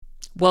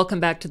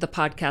Welcome back to the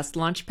podcast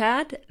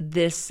Launchpad.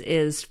 This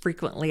is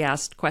frequently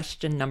asked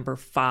question number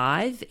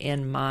 5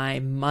 in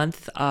my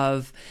month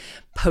of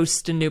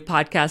post a new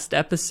podcast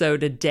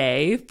episode a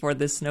day for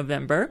this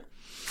November.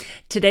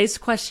 Today's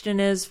question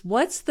is,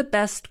 what's the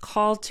best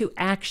call to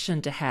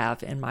action to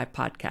have in my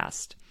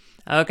podcast?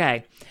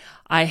 Okay,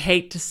 I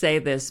hate to say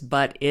this,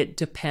 but it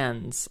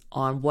depends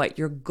on what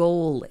your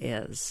goal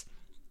is.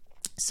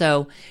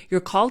 So your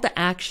call to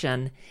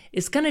action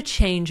is going to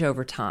change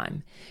over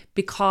time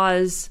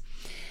because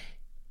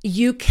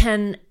you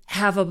can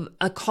have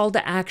a call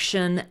to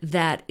action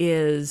that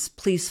is,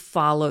 please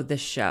follow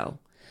this show.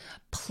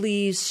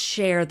 Please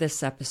share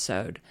this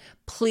episode.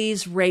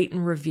 Please rate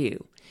and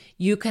review.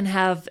 You can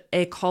have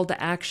a call to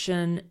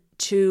action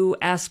to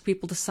ask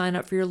people to sign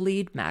up for your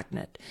lead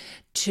magnet,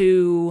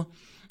 to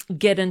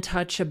get in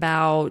touch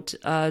about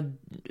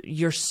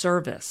your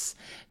service,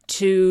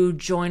 to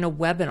join a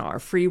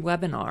webinar, free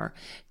webinar,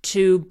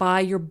 to buy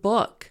your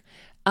book.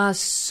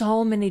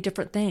 So many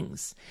different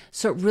things.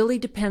 So it really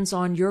depends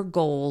on your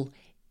goal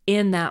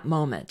in that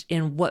moment,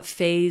 in what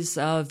phase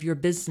of your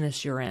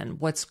business you're in,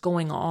 what's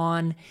going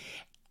on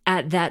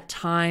at that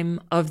time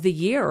of the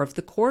year, of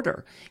the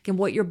quarter, and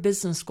what your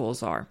business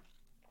goals are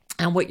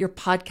and what your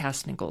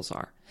podcasting goals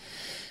are.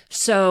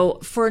 So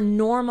for a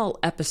normal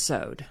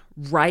episode,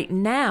 right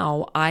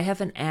now, I have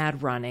an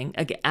ad running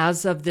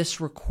as of this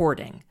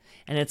recording,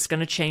 and it's going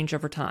to change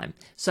over time.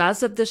 So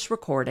as of this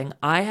recording,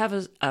 I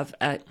have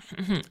I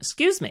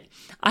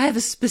have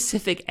a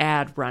specific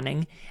ad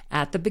running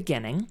at the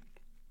beginning,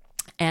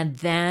 and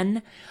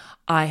then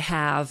I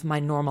have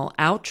my normal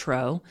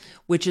outro,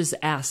 which is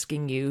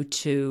asking you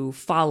to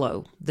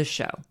follow the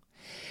show.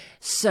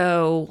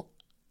 So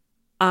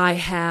I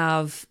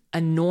have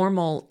a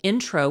normal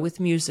intro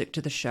with music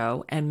to the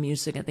show and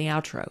music at the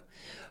outro.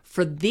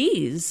 For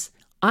these,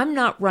 I'm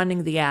not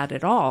running the ad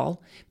at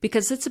all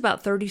because it's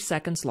about 30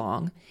 seconds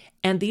long,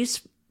 and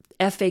these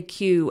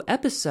FAQ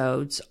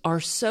episodes are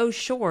so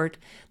short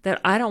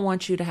that I don't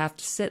want you to have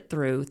to sit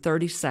through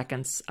 30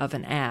 seconds of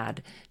an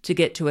ad to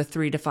get to a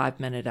 3 to 5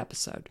 minute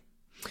episode.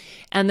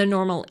 And the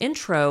normal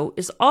intro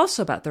is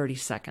also about 30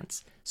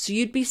 seconds. So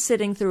you'd be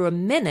sitting through a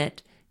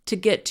minute to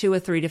get to a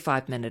 3 to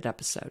 5 minute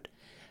episode.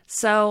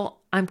 So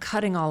I'm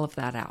cutting all of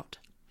that out.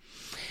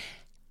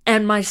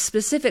 And my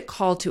specific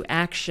call to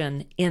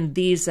action in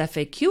these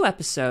FAQ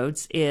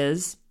episodes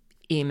is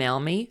email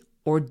me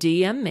or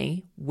DM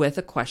me with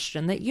a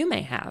question that you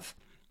may have.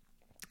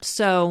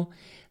 So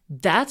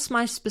that's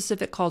my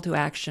specific call to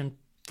action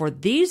for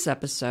these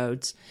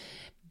episodes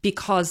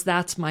because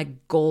that's my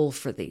goal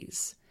for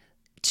these,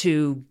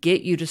 to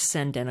get you to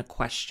send in a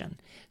question,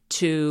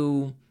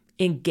 to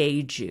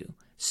engage you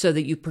so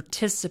that you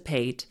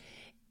participate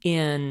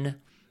in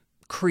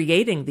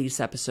creating these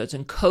episodes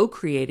and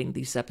co-creating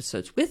these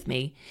episodes with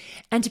me,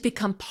 and to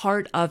become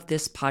part of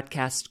this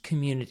podcast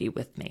community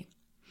with me.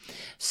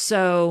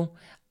 So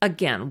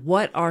again,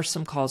 what are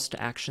some calls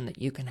to action that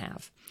you can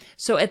have?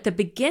 So at the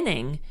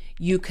beginning,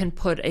 you can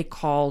put a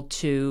call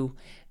to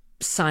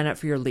sign up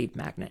for your lead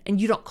magnet.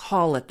 And you don't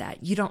call it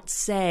that. You don't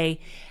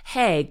say,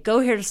 hey, go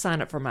here to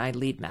sign up for my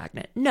lead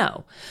magnet.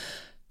 No.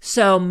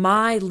 So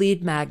my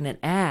lead magnet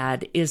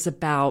ad is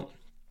about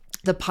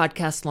the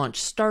Podcast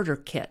Launch Starter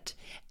Kit.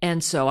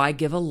 And so I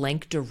give a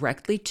link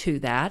directly to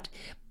that,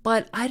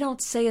 but I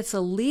don't say it's a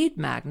lead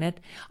magnet.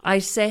 I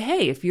say,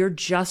 hey, if you're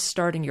just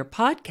starting your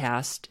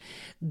podcast,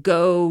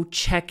 go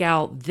check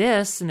out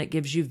this, and it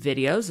gives you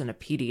videos and a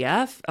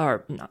PDF,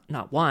 or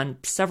not one,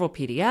 several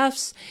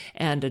PDFs,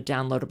 and a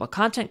downloadable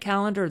content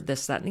calendar,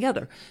 this, that, and the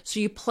other.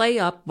 So you play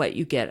up what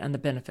you get and the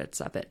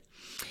benefits of it.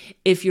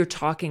 If you're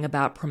talking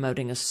about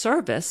promoting a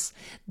service,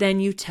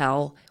 then you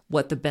tell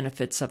what the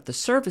benefits of the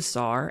service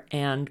are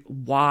and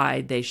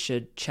why they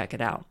should check it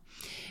out.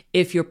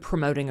 If you're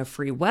promoting a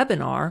free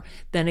webinar,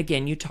 then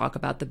again, you talk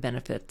about the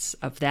benefits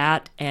of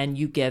that and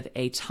you give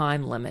a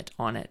time limit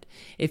on it.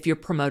 If you're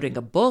promoting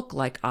a book,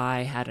 like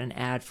I had an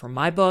ad for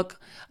my book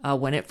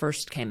when it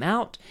first came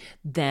out,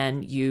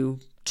 then you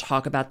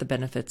talk about the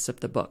benefits of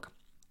the book.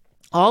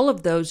 All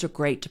of those are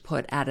great to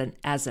put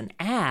as an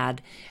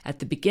ad at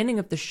the beginning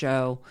of the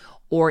show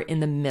or in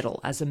the middle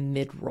as a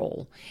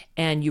mid-roll.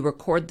 And you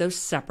record those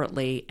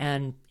separately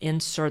and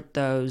insert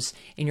those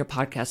in your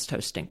podcast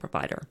hosting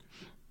provider.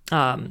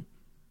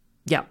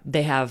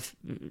 They have,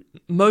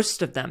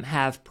 most of them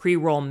have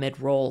pre-roll,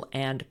 mid-roll,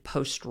 and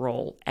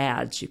post-roll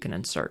ads you can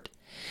insert.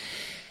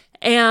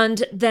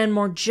 And then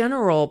more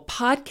general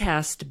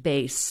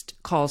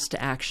podcast-based calls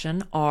to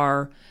action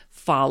are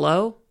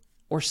follow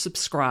or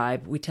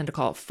subscribe. We tend to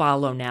call it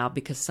follow now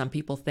because some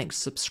people think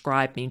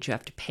subscribe means you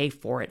have to pay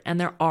for it. And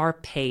there are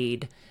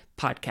paid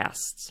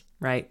podcasts,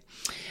 right?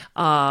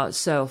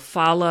 So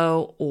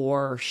follow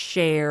or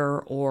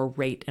share or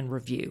rate and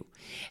review.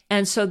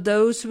 And so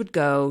those would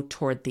go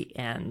toward the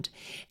end.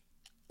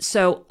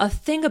 So a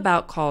thing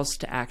about calls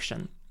to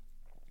action,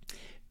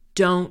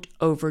 don't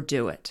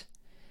overdo it.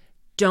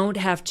 Don't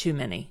have too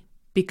many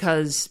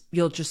because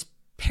you'll just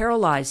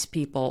paralyze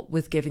people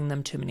with giving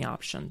them too many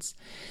options.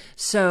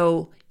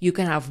 So you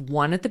can have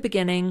one at the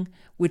beginning,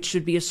 which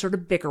should be a sort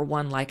of bigger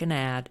one like an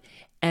ad,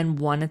 and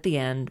one at the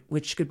end,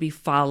 which could be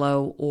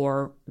follow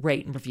or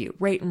rate and review.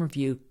 Rate and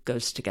review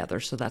goes together,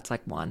 so that's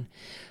like one.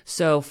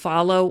 So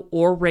follow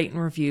or rate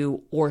and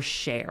review or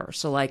share.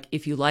 So like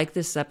if you like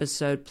this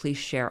episode, please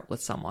share it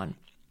with someone.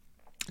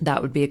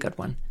 That would be a good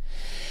one.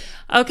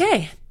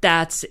 Okay,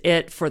 that's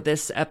it for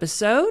this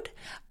episode.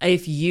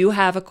 If you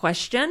have a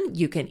question,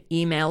 you can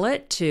email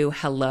it to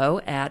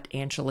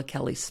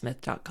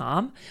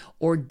hello@angelakellysmith.com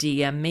or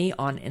DM me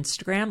on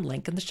Instagram,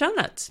 link in the show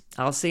notes.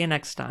 I'll see you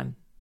next time.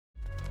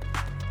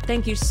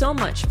 Thank you so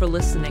much for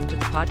listening to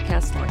the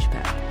Podcast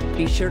Launchpad.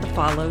 Be sure to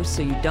follow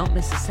so you don't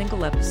miss a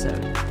single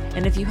episode.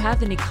 And if you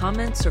have any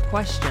comments or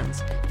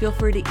questions, feel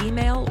free to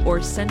email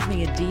or send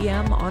me a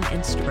DM on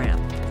Instagram.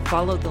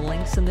 Follow the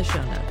links in the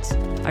show notes.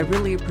 I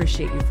really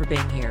appreciate you for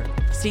being here.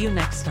 See you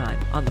next time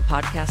on the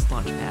Podcast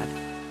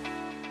Launchpad.